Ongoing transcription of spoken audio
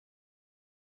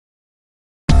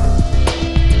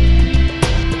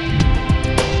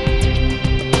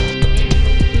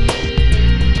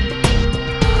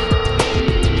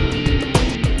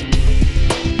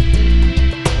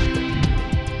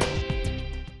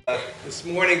This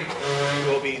morning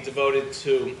will be devoted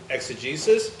to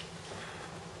exegesis,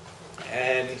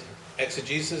 and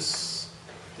exegesis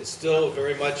is still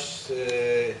very much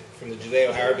from the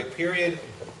Judeo-Arabic period,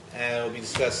 and we'll be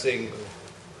discussing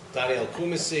Daniel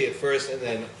al-Qumisi at first, and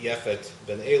then Yefet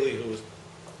ben Eli, who, as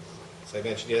I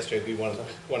mentioned yesterday, will be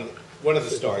one of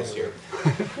the stars here.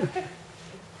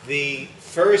 The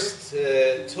first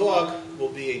talk will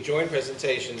be a joint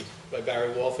presentation by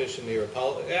Barry Walfish and Mira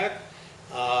Polyak,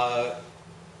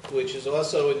 which is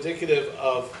also indicative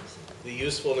of the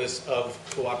usefulness of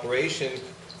cooperation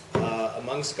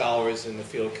among scholars in the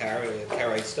field of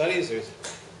Karaite studies.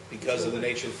 Because of the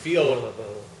nature of the field,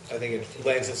 I think it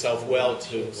lends itself well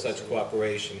to such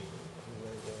cooperation.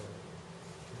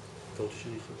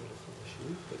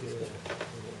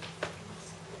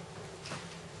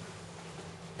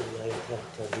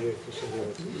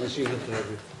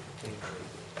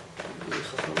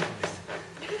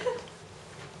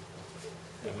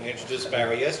 I introduced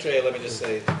Barry yesterday. Let me just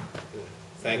say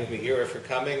thank Mihira for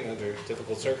coming under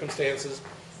difficult circumstances,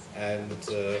 and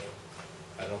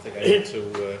I don't think I need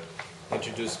to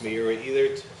introduce Mihira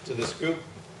either to this group,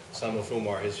 some of whom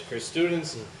are her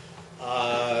students.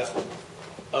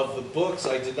 Of the books,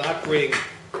 I did not bring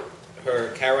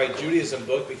her Karaite Judaism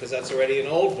book because that's already an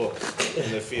old book in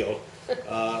the field.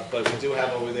 But we do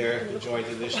have over there the joint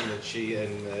edition that she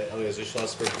and Eliezer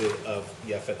Schlossberg did of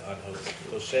Yefet on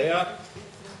Hosea.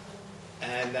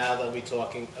 And now they'll be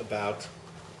talking about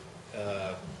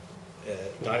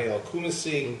Daniel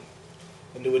al-Qumisi,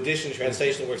 a new edition,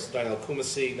 translation of works of Daniel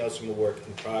al-Qumisi, notes from a work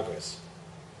in progress.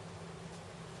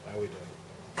 How are we doing?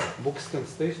 Books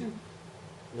translation?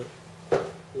 No.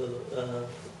 No,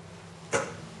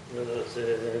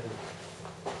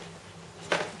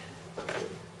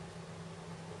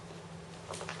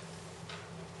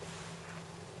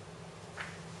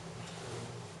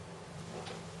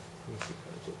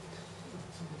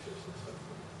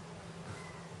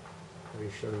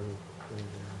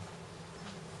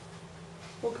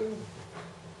 אוקיי,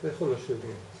 אתה יכול לשבת.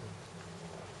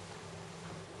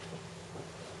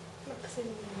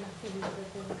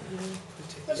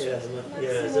 Yeah,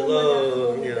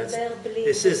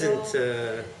 this isn't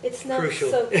it's not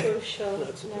crucial. So crucial.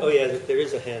 Oh yeah, there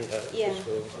is a handout. Yeah, which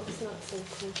we'll it's not so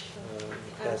crucial.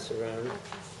 pass around.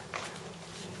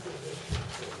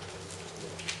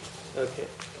 Okay.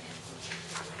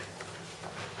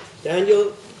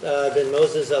 Daniel ben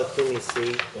Moses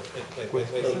al-Qumisi.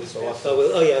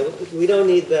 Oh yeah, we don't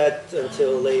need that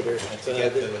until later.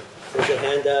 There's a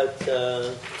handout.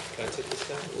 Can I take this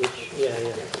down? Which, yeah.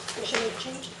 Should I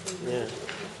change it for you? Yeah.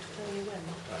 Tell you when.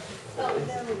 Oh,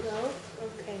 there we go.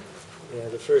 Okay. Yeah,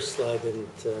 the first slide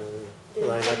didn't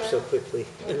line up so quickly.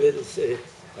 It's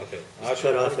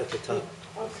cut off at the top.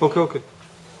 Okay.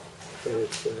 But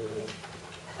it's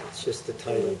just the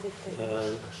title.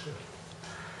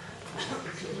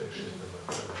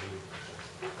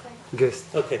 Guest.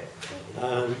 Okay.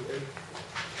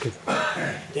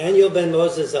 Daniel ben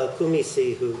Moses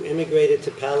al-Qumisi, who immigrated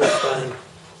to Palestine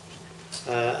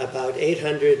about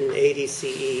 880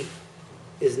 CE,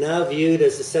 is now viewed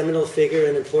as a seminal figure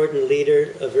and important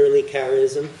leader of early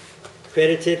Karaism,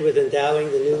 credited with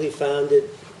endowing the newly founded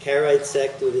Karaite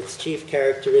sect with its chief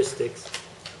characteristics: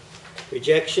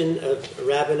 rejection of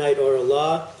rabbinite oral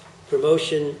law,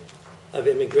 promotion of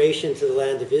immigration to the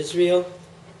land of Israel,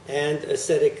 and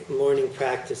ascetic mourning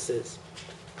practices.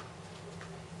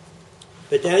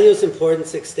 But Daniel's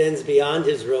importance extends beyond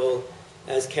his role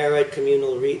as Karaite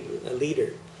communal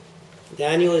leader.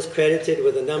 Daniel is credited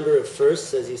with a number of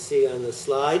firsts, as you see on the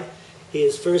slide. He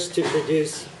is first to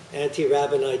produce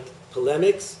anti-rabbinite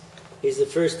polemics. He's the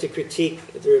first to critique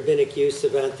the rabbinic use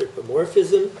of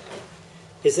anthropomorphism.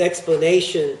 His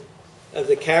explanation of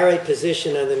the Karaite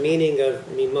position on the meaning of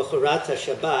Mimocharat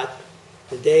HaShabbat,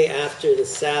 the day after the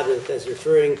Sabbath, as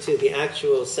referring to the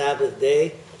actual Sabbath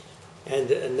day,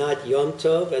 and not Yom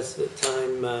Tov, as the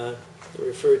time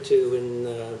referred to in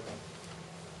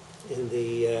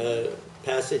the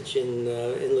passage in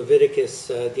Leviticus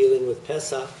dealing with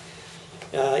Pesach,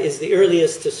 is the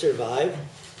earliest to survive.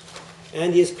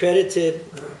 And he is credited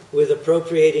with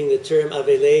appropriating the term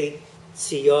Avelei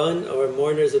Tzion, or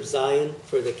mourners of Zion,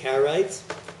 for the Karaites.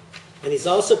 And he's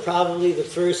also probably the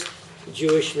first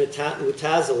Jewish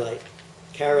Mutazilite,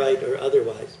 Karaite or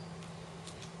otherwise.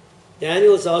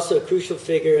 Daniel is also a crucial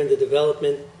figure in the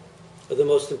development of the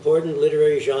most important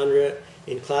literary genre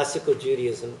in classical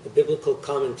Judaism, the biblical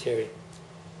commentary.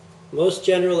 Most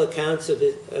general accounts of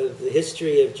the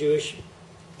history of Jewish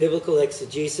biblical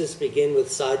exegesis begin with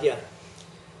Sadia.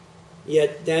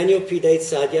 Yet Daniel predates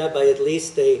Sadia by at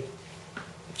least a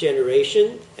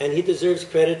generation, and he deserves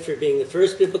credit for being the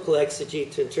first biblical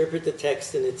exegete to interpret the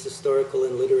text in its historical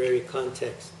and literary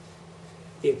context.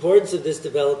 The importance of this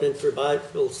development for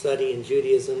Bible study in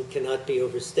Judaism cannot be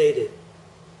overstated.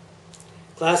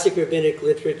 Classic rabbinic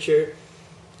literature,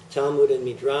 Talmud and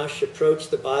Midrash,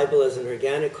 approached the Bible as an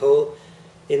organic whole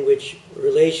in which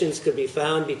relations could be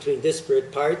found between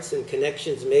disparate parts and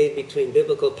connections made between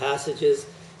biblical passages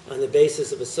on the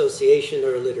basis of association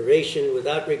or alliteration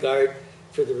without regard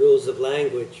for the rules of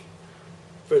language,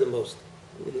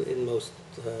 in most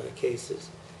cases.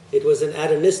 It was an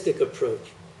atomistic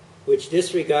approach, which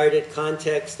disregarded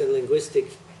context and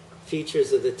linguistic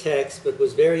features of the text, but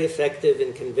was very effective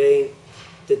in conveying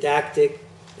didactic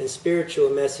and spiritual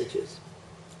messages.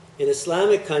 In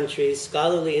Islamic countries,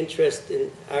 scholarly interest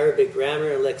in Arabic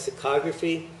grammar and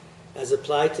lexicography, as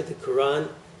applied to the Quran,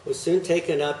 was soon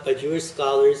taken up by Jewish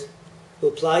scholars who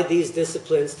applied these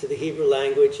disciplines to the Hebrew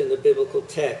language and the biblical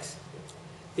text.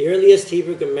 The earliest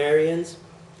Hebrew grammarians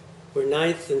were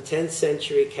 9th and 10th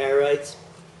century Karaites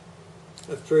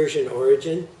of Persian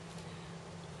origin,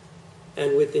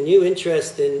 and with the new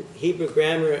interest in Hebrew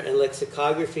grammar and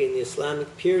lexicography in the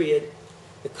Islamic period,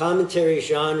 the commentary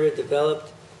genre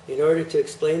developed in order to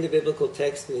explain the biblical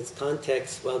text in its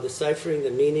context while deciphering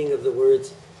the meaning of the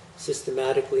words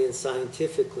systematically and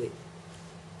scientifically.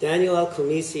 Daniel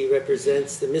al-Qumisi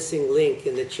represents the missing link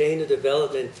in the chain of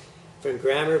development from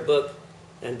grammar book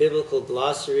and biblical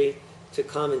glossary to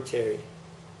commentary.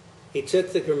 He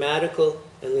took the grammatical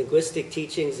and linguistic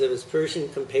teachings of his Persian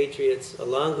compatriots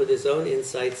along with his own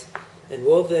insights and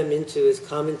wove them into his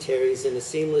commentaries in a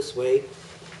seamless way,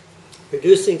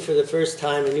 producing for the first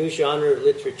time a new genre of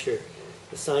literature,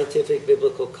 the scientific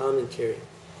biblical commentary.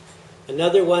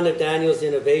 Another one of Daniel's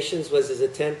innovations was his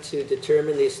attempt to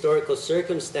determine the historical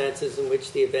circumstances in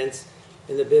which the events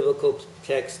in the biblical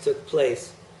text took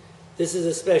place. This is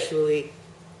especially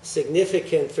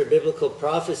significant for biblical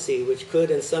prophecy, which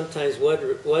could and sometimes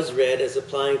was read as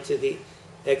applying to the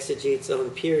exegete's own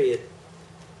period.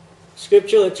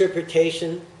 Scriptural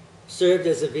interpretation served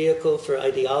as a vehicle for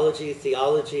ideology,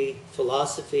 theology,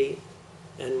 philosophy,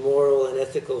 and moral and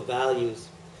ethical values.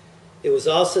 It was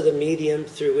also the medium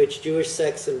through which Jewish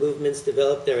sects and movements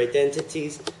developed their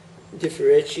identities,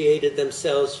 differentiated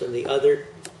themselves from the other,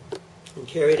 and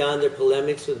carried on their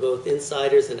polemics with both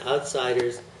insiders and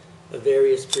outsiders of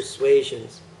various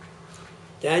persuasions.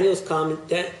 Daniel's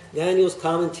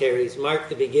commentaries mark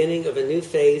the beginning of a new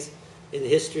phase in the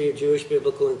history of Jewish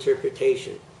biblical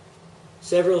interpretation.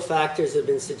 Several factors have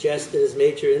been suggested as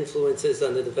major influences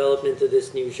on the development of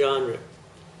this new genre.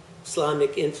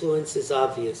 Islamic influence is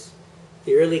obvious.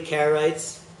 The early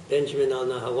Karaites, Benjamin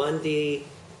al-Nahawandi,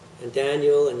 and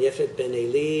Daniel and Yefet ben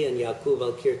Eli and Yaqub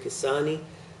al-Kirkisani,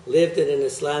 lived in an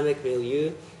Islamic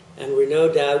milieu and were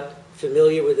no doubt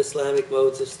familiar with Islamic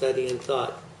modes of study and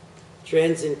thought.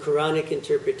 Trends in Quranic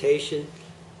interpretation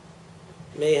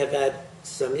may have had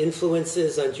some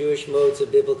influences on Jewish modes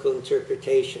of biblical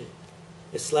interpretation.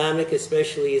 Islamic,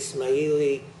 especially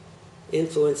Ismaili,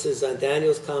 influences on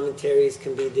Daniel's commentaries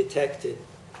can be detected.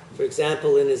 For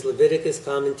example, in his Leviticus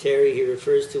commentary, he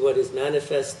refers to what is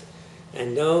manifest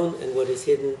and known and what is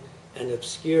hidden and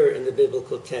obscure in the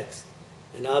biblical text,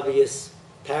 an obvious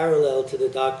parallel to the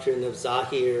doctrine of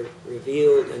Zahir,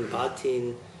 revealed, and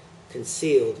Batin,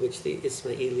 concealed, which the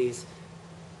Ismailis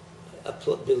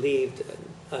believed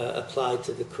applied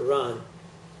to the Quran.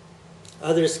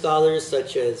 Other scholars,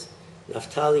 such as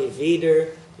Naftali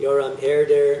Wieder, Yoram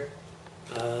Erder,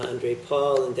 Andre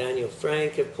Paul, and Daniel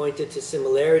Frank, have pointed to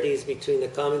similarities between the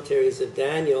commentaries of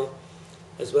Daniel,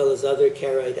 as well as other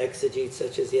Karaite exegetes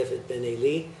such as Yefet ben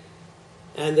Eli,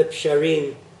 and the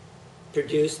Psharim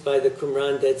produced by the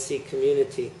Qumran Dead Sea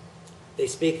community. They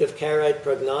speak of Karaite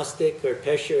prognostic or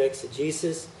Pesher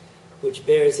exegesis, which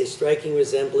bears a striking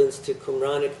resemblance to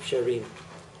Qumranic Psharim.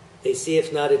 They see,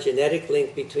 if not a genetic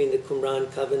link between the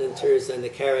Qumran Covenanters and the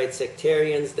Karaite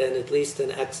sectarians, then at least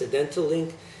an accidental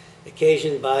link,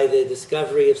 occasioned by the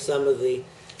discovery of some of the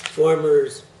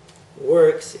former's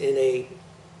works in a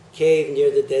cave near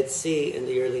the Dead Sea in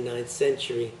the early 9th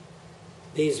century.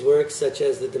 These works, such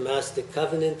as the Damascus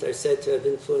Covenant, are said to have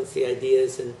influenced the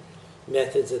ideas and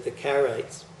methods of the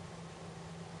Karaites.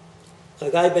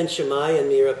 Chagai ben Shammai and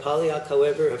Mira Poliak,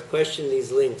 however, have questioned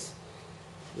these links.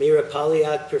 Mira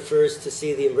Poliak prefers to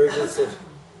see the emergence of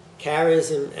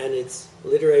charism and its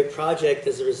literary project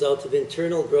as a result of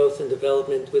internal growth and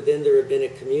development within the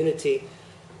rabbinic community,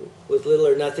 with little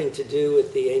or nothing to do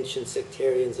with the ancient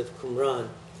sectarians of Qumran.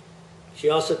 She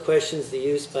also questions the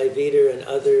use by Wieder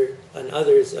and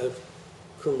others of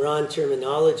Qumran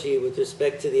terminology with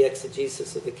respect to the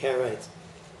exegesis of the Karaites.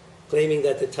 claiming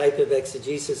that the type of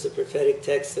exegesis of prophetic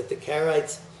texts that the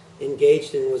Karaites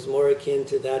engaged in was more akin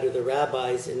to that of the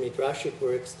rabbis in midrashic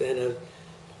works than of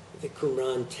the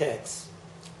Qumran texts.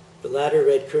 The latter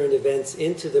read current events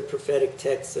into the prophetic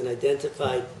texts and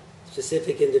identified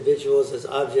specific individuals as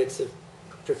objects of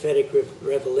prophetic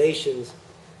revelations,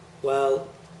 while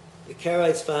the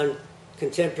Karaites found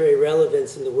contemporary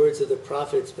relevance in the words of the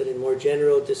prophets, but in more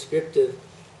general descriptive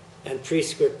and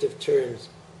prescriptive terms.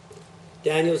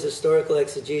 Daniel's historical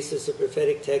exegesis of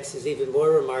prophetic texts is even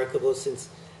more remarkable, since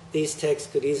these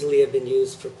texts could easily have been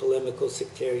used for polemical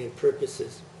sectarian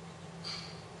purposes.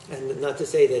 And not to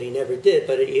say that he never did,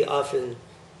 but he often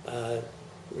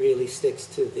really sticks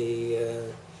to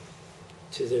the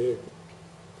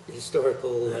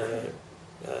historical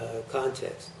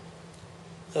context.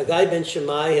 Chagai ben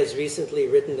Shammai has recently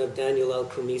written of Daniel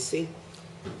al-Qumisi.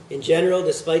 In general,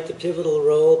 despite the pivotal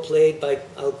role played by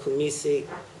al-Qumisi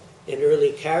in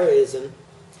early Karaism,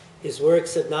 his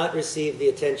works have not received the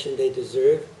attention they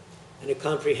deserve, and a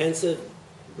comprehensive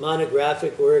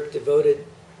monographic work devoted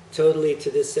totally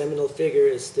to this seminal figure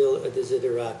is still a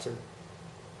desideratum.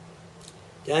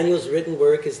 Daniel's written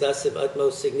work is thus of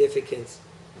utmost significance.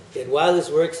 Yet while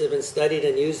his works have been studied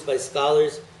and used by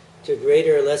scholars to a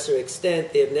greater or lesser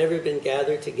extent, they have never been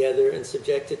gathered together and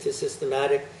subjected to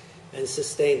systematic and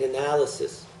sustained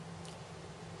analysis.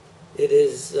 It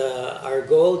is our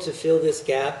goal to fill this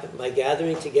gap by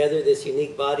gathering together this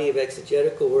unique body of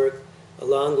exegetical work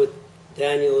along with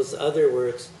Daniel's other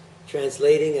works,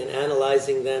 translating and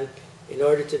analyzing them in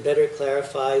order to better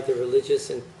clarify the religious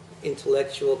and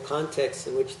intellectual context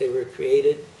in which they were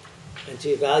created, and to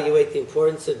evaluate the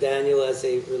importance of Daniel as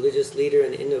a religious leader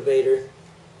and innovator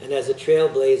and as a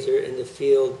trailblazer in the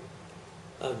field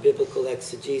of biblical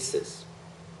exegesis.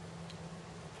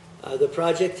 The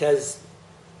project has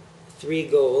 3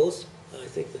 goals. I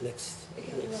think the next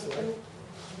slide.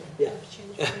 Yeah.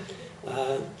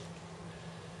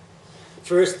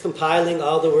 First, compiling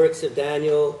all the works of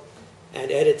Daniel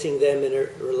and editing them in a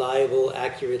reliable,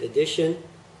 accurate edition.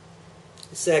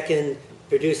 Second,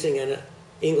 producing an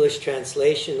English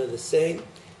translation of the same.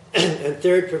 And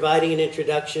third, providing an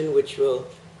introduction which will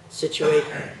situate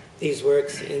these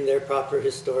works in their proper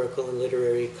historical and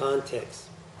literary context.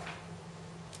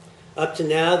 Up to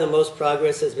now, the most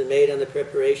progress has been made on the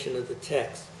preparation of the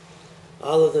text.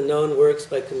 All of the known works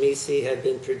by Qumisi have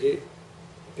been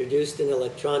produced in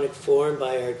electronic form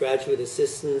by our graduate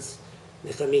assistants,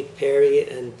 Nechamit Perry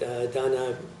and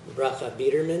Dana Bracha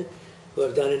Biederman, who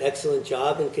have done an excellent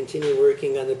job and continue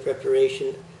working on the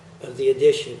preparation of the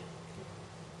edition.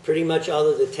 Pretty much all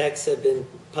of the texts have been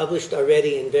published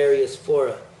already in various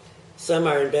fora. Some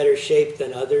are in better shape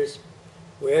than others.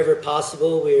 Wherever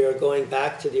possible, we are going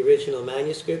back to the original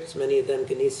manuscripts, many of them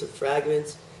Genisa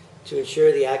fragments, to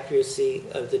ensure the accuracy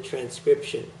of the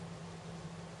transcription.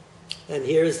 And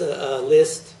here's a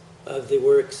list of the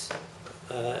works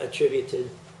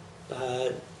attributed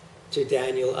to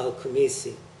Daniel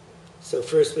al-Qumisi. So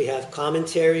first we have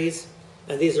commentaries,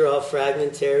 and these are all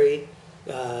fragmentary.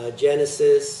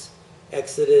 Genesis,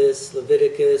 Exodus,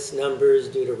 Leviticus, Numbers,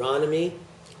 Deuteronomy,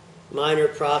 minor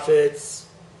prophets,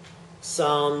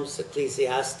 Psalms,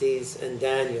 Ecclesiastes, and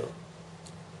Daniel.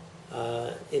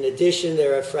 In addition,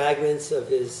 there are fragments of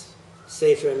his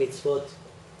Sefer HaMitzvot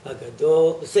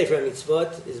Agadol. Sefer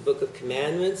HaMitzvot, his Book of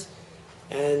Commandments,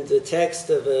 and the text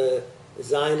of a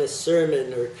Zionist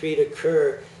sermon or Krita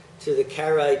Kur to the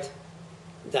Karaite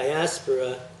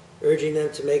diaspora, urging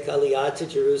them to make Aliyah to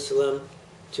Jerusalem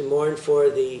to mourn for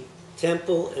the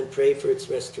temple and pray for its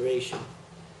restoration.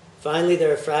 Finally,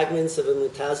 there are fragments of a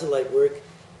Mutazilite work,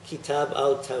 Kitab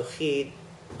al-Tawhid,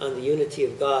 on the unity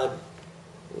of God,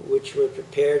 which were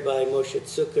prepared by Moshe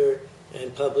Zucker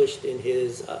and published in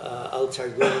his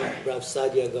Al-Targum Rav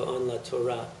Sadia Gaon La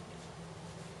Torah.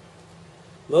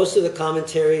 Most of the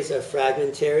commentaries are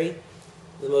fragmentary,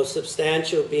 the most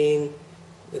substantial being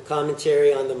the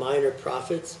commentary on the minor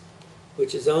prophets,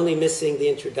 which is only missing the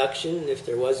introduction, if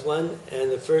there was one,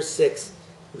 and the first 6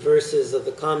 verses of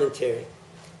the commentary.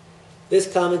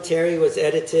 This commentary was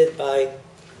edited by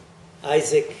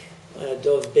Isaac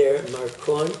Dov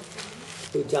Marcon,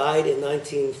 who died in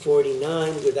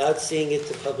 1949 without seeing it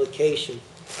to publication.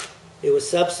 It was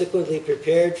subsequently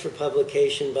prepared for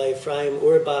publication by Ephraim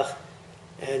Urbach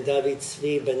and David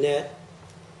Tzvi Bennett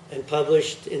and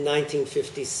published in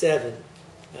 1957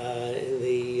 in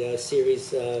the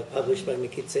series published by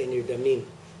Mekitzei Nirdamim.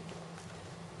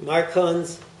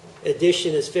 Marcon's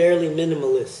edition is fairly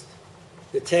minimalist.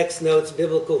 The text notes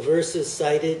biblical verses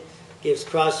cited, gives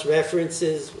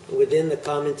cross-references within the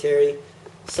commentary,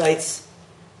 cites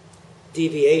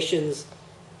deviations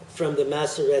from the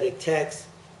Masoretic text,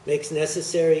 makes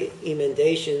necessary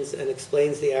emendations, and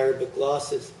explains the Arabic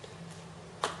glosses.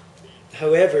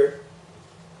 However,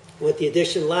 what the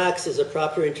edition lacks is a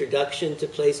proper introduction to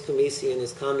place Qumisi and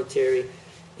his commentary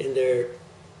in their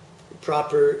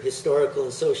proper historical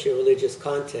and socio-religious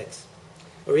context,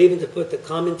 or even to put the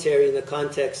commentary in the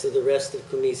context of the rest of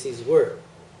Qumisi's work.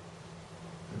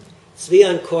 Tzvi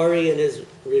Ankori, in his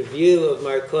review of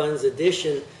Marcon's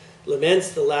edition,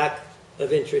 laments the lack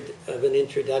of an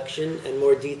introduction and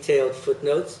more detailed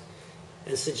footnotes,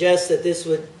 and suggests that this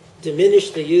would diminish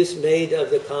the use made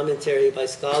of the commentary by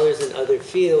scholars in other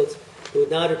fields who would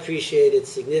not appreciate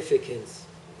its significance.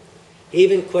 He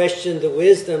even questioned the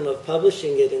wisdom of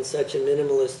publishing it in such a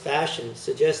minimalist fashion,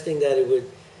 suggesting that it would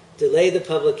delay the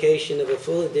publication of a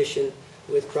full edition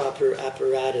with proper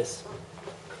apparatus.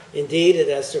 Indeed, it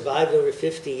has survived over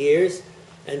 50 years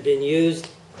and been used,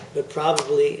 but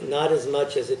probably not as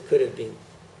much as it could have been.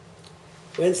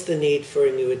 Whence the need for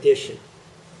a new edition.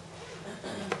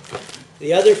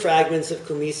 The other fragments of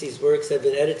Qumisi's works have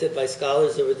been edited by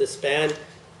scholars over the span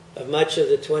of much of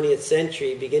the 20th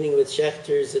century, beginning with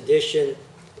Schechter's edition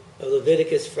of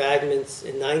Leviticus fragments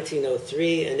in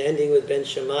 1903 and ending with Ben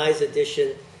Shammai's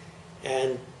edition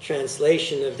and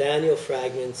translation of Daniel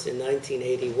fragments in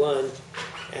 1981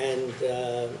 and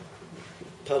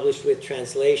published with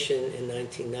translation in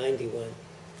 1991.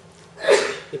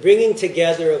 The bringing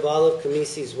together of all of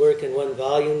Qumisi's work in one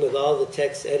volume with all the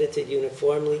texts edited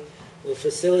uniformly will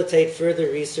facilitate further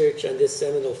research on this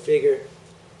seminal figure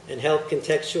and help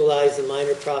contextualize the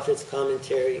Minor Prophets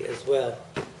commentary as well.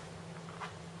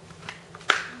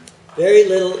 Very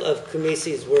little of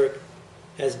Qumisi's work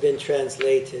has been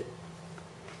translated.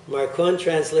 Marcon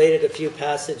translated a few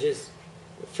passages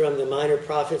from the Minor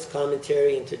Prophets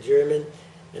commentary into German,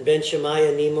 and Ben Shammai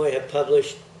and Nimoy have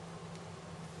published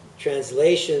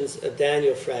translations of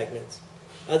Daniel fragments.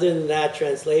 Other than that,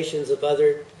 translations of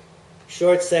other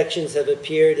short sections have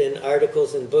appeared in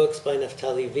articles and books by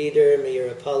Naftali Vider, Meir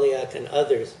Apoliak, and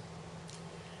others.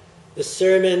 The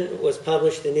sermon was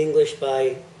published in English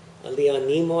by Leon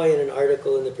Nimoy in an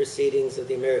article in the Proceedings of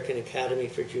the American Academy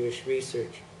for Jewish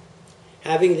Research.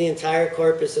 Having the entire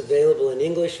corpus available in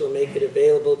English will make it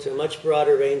available to a much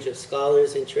broader range of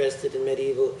scholars interested in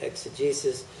medieval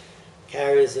exegesis,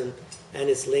 charism, and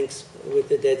its links with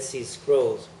the Dead Sea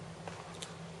Scrolls.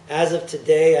 As of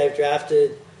today, I've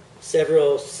drafted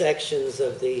several sections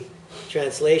of the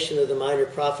translation of the Minor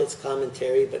Prophets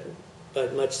commentary,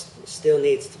 but much still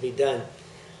needs to be done.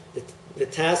 The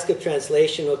task of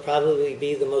translation will probably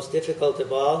be the most difficult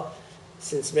of all,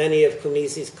 since many of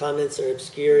Qumisi's comments are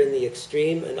obscure in the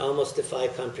extreme and almost defy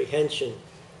comprehension.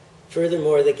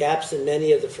 Furthermore, the gaps in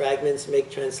many of the fragments make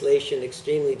translation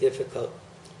extremely difficult.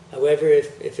 However,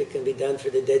 if it can be done for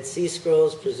the Dead Sea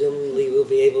Scrolls, presumably we'll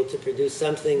be able to produce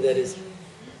something that is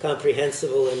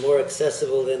comprehensible and more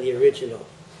accessible than the original.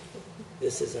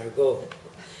 This is our goal.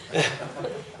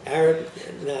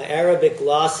 Arabic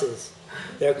glosses.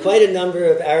 There are quite a number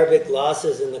of Arabic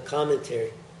glosses in the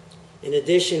commentary. In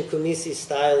addition, Qumisi's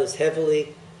style is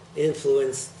heavily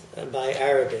influenced by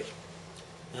Arabic.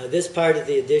 This part of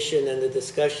the edition and the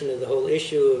discussion of the whole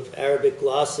issue of Arabic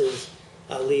glosses,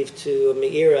 I'll leave to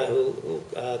Meira, who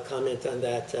will comment on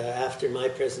that after my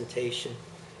presentation.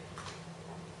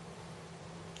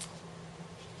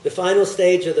 The final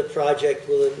stage of the project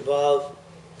will involve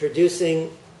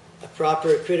producing a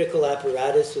proper critical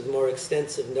apparatus with more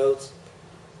extensive notes,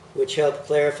 which help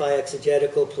clarify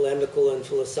exegetical, polemical, and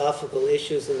philosophical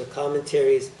issues in the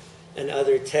commentaries and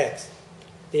other texts.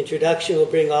 The introduction will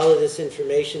bring all of this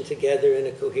information together in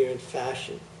a coherent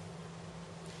fashion.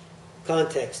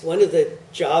 Context. One of the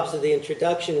jobs of the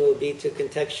introduction will be to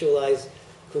contextualize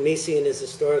Qumisi and his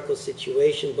historical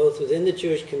situation, both within the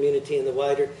Jewish community and the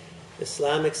wider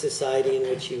Islamic society in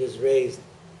which he was raised.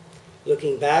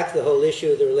 Looking back, the whole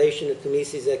issue of the relation of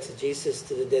Qumisi's exegesis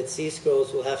to the Dead Sea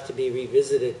Scrolls will have to be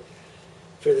revisited.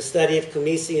 For the study of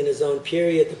Qumisi in his own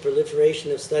period, the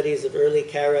proliferation of studies of early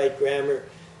Karaite grammar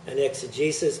and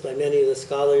exegesis by many of the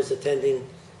scholars attending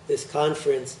this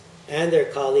conference and their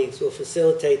colleagues will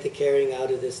facilitate the carrying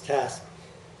out of this task.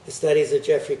 The studies of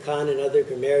Jeffrey Kahn and other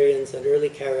grammarians on early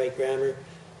Karaite grammar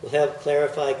will help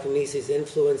clarify Qumisi's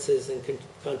influences and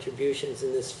contributions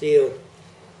in this field.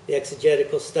 The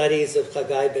exegetical studies of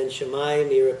Chagai ben Shammai,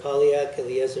 Meir Apoliak,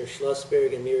 Eliezer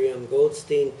Schlossberg, and Miriam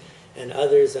Goldstein, and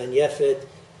others on Yefet,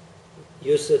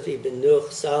 Yusuf ibn Nuh,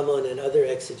 Salmon, and other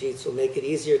exegetes will make it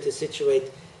easier to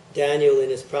situate Daniel in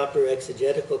his proper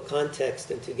exegetical context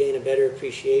and to gain a better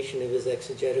appreciation of his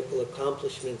exegetical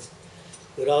accomplishments.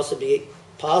 It would also be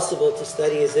possible to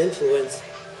study his influence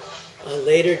on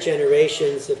later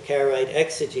generations of Karaite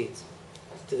exegetes.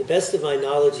 To the best of my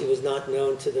knowledge, he was not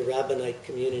known to the rabbinite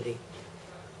community.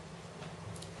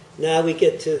 Now we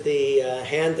get to the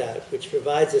handout, which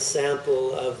provides a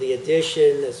sample of the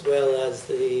edition as well as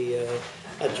a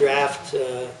draft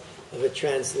of a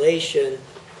translation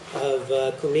of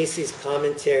Qumisi's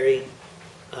commentary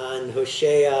on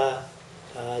Hosea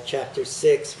chapter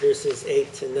 6, verses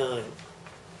 8 to 9.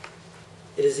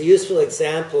 It is a useful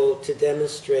example to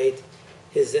demonstrate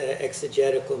his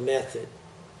exegetical method.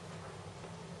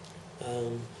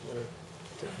 Is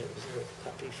there a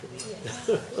copy for me?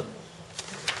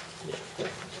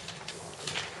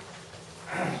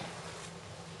 Yeah.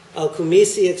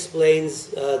 Al-Qumisi explains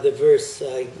the verse,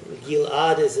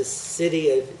 Gilad is a city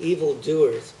of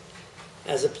evildoers,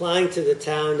 as applying to the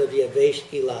town of Yavesh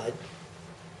Gilad,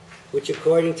 which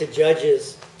according to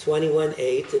Judges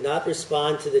 21:8 did not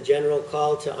respond to the general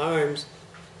call to arms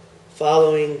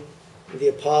following the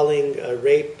appalling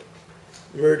rape,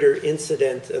 murder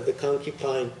incident of the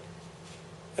concubine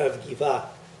of Givah.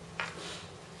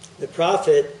 The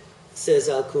prophet, says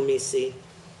Al-Qumisi,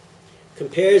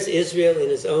 compares Israel in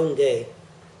his own day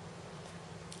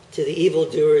to the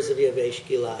evildoers of Yavesh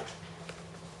Gilad.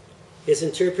 His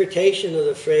interpretation of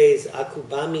the phrase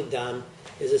Akuba midam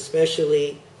is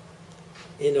especially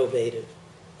innovative.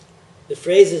 The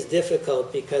phrase is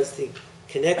difficult because the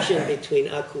connection between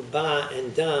Akuba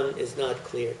and Dam is not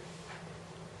clear.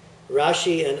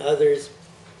 Rashi and others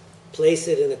place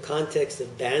it in the context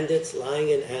of bandits lying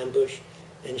in ambush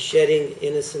and shedding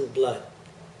innocent blood,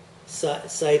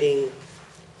 citing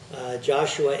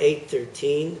Joshua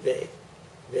 8:13,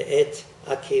 Ve'et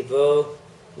akevo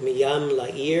miyam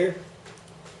la'ir,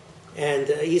 and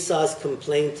Esau's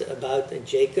complaint about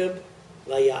Jacob,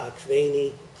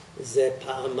 Vaya'akveni ze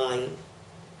pa'amayim.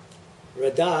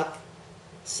 Radak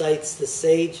cites the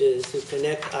sages who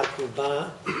connect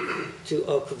Akuba to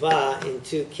Okva in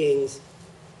 2 Kings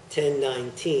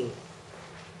 10:19.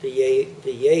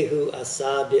 Yehu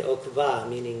asa be'okva,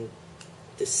 meaning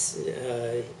this,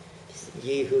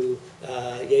 Yehu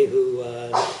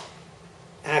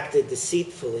acted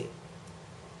deceitfully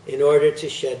in order to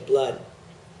shed blood.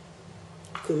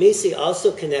 Qumisi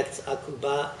also connects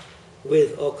Akuba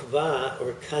with Okva,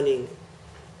 or cunning,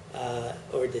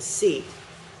 or deceit.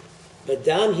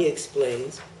 Badam, he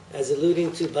explains, as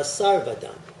alluding to Basar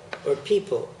Badam, or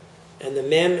people, and the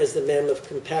Mem is the Mem of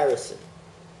comparison.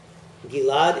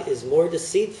 Gilad is more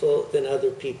deceitful than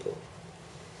other people.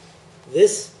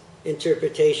 This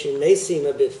interpretation may seem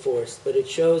a bit forced, but it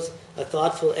shows a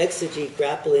thoughtful exegete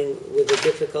grappling with a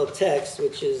difficult text,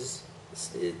 which is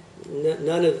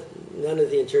none of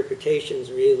the interpretations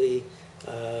really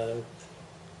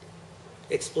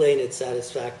explain it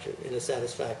in a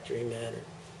satisfactory manner.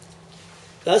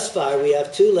 Thus far, we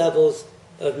have 2 levels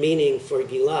of meaning for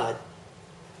Gilad: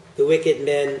 the wicked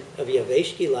men of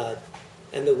Yavesh Gilad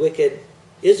and the wicked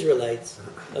Israelites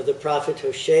of the prophet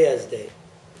Hosea's day.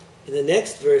 In the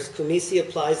next verse, Qumisi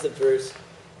applies the verse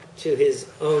to his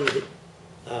own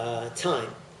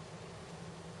time.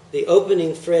 The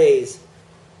opening phrase,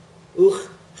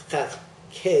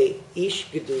 Uchchake ish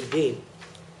gedudim,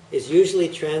 is usually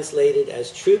translated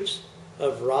as troops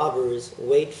of robbers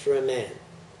wait for a man,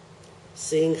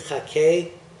 seeing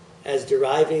chake as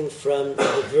deriving from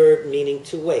the verb meaning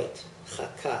to wait,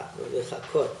 chaka, or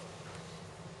lechakot.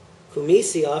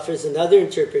 Qumisi offers another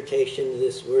interpretation of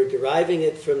this word, deriving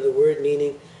it from the word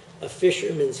meaning a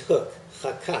fisherman's hook,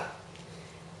 chaka,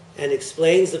 and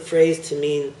explains the phrase to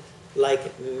mean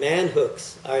like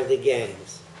manhooks are the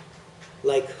gangs.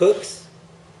 Like hooks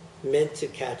meant to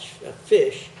catch a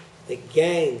fish, the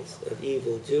gangs of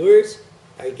evildoers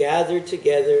are gathered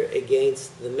together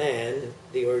against the man,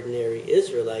 the ordinary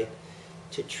Israelite,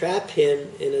 to trap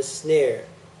him in a snare,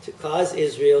 to cause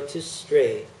Israel to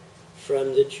stray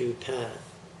from the true path.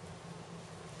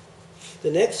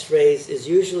 The next phrase is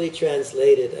usually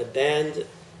translated a band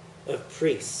of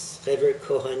priests, Chever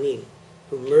Kohanim,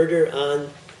 who murder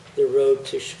on the road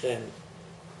to Shechem.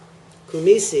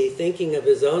 Qumisi, thinking of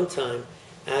his own time,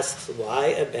 asks why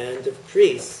a band of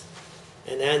priests,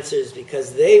 and answers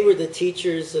because they were the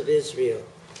teachers of Israel.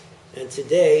 And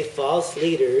today, false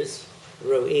leaders,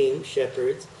 ro'im,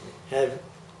 shepherds, have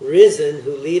risen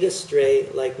who lead astray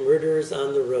like murderers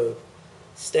on the road,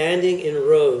 standing in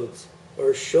roads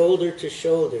or shoulder to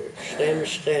shoulder, Shechem,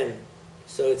 Shechem.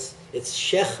 So it's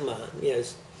Shechma,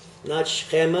 it's not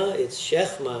Shechema, it's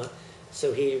Shechma.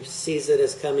 So he sees it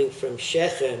as coming from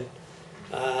Shechem,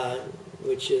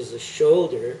 which is a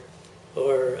shoulder,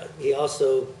 or he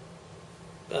also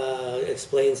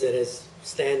explains it as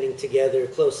standing together,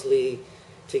 closely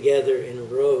together in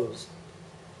rows.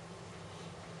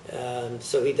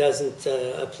 So he doesn't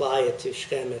apply it to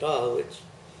Shechem at all, which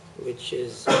which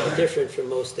is different from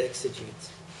most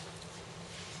exegetes.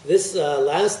 This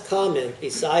last comment,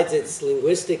 besides its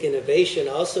linguistic innovation,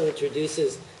 also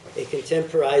introduces a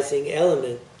contemporizing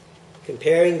element,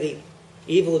 comparing the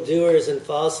evildoers and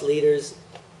false leaders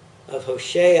of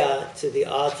Hosea to the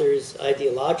author's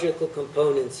ideological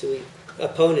opponents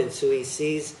who he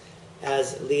sees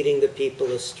as leading the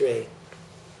people astray.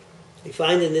 We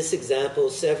find in this example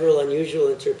several unusual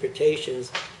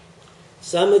interpretations.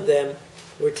 Some of them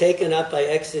were taken up by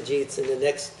exegetes in the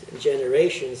next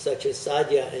generation, such as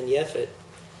Sadia and Yefet.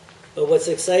 But what's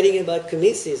exciting about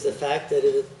Qumisi is the fact that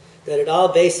it all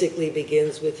basically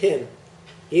begins with him.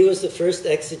 He was the first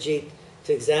exegete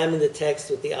to examine the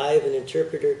text with the eye of an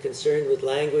interpreter concerned with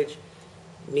language,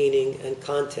 meaning, and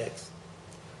context.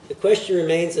 The question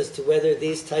remains as to whether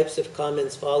these types of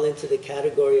comments fall into the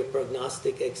category of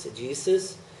prognostic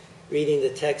exegesis, reading the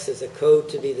text as a code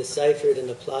to be deciphered and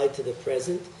applied to the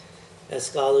present, as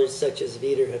scholars such as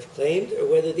Wieder have claimed, or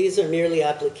whether these are merely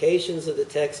applications of the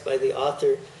text by the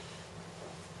author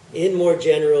in more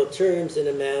general terms in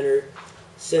a manner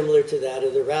similar to that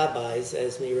of the rabbis,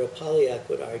 as Mira Polyak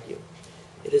would argue.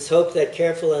 It is hoped that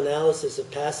careful analysis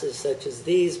of passages such as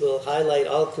these will highlight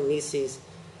al-Qumisi's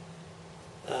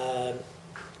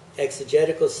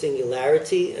exegetical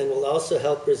singularity and will also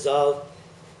help resolve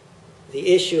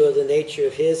the issue of the nature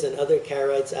of his and other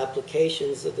Karaites'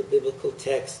 applications of the biblical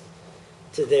text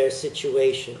to their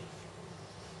situation.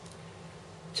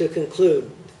 To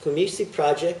conclude, the Qumisi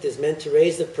project is meant to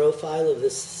raise the profile of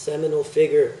this seminal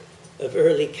figure of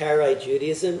early Karaite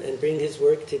Judaism and bring his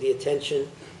work to the attention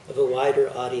of a wider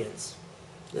audience.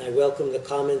 And I welcome the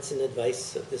comments and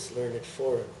advice of this learned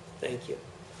forum. Thank you.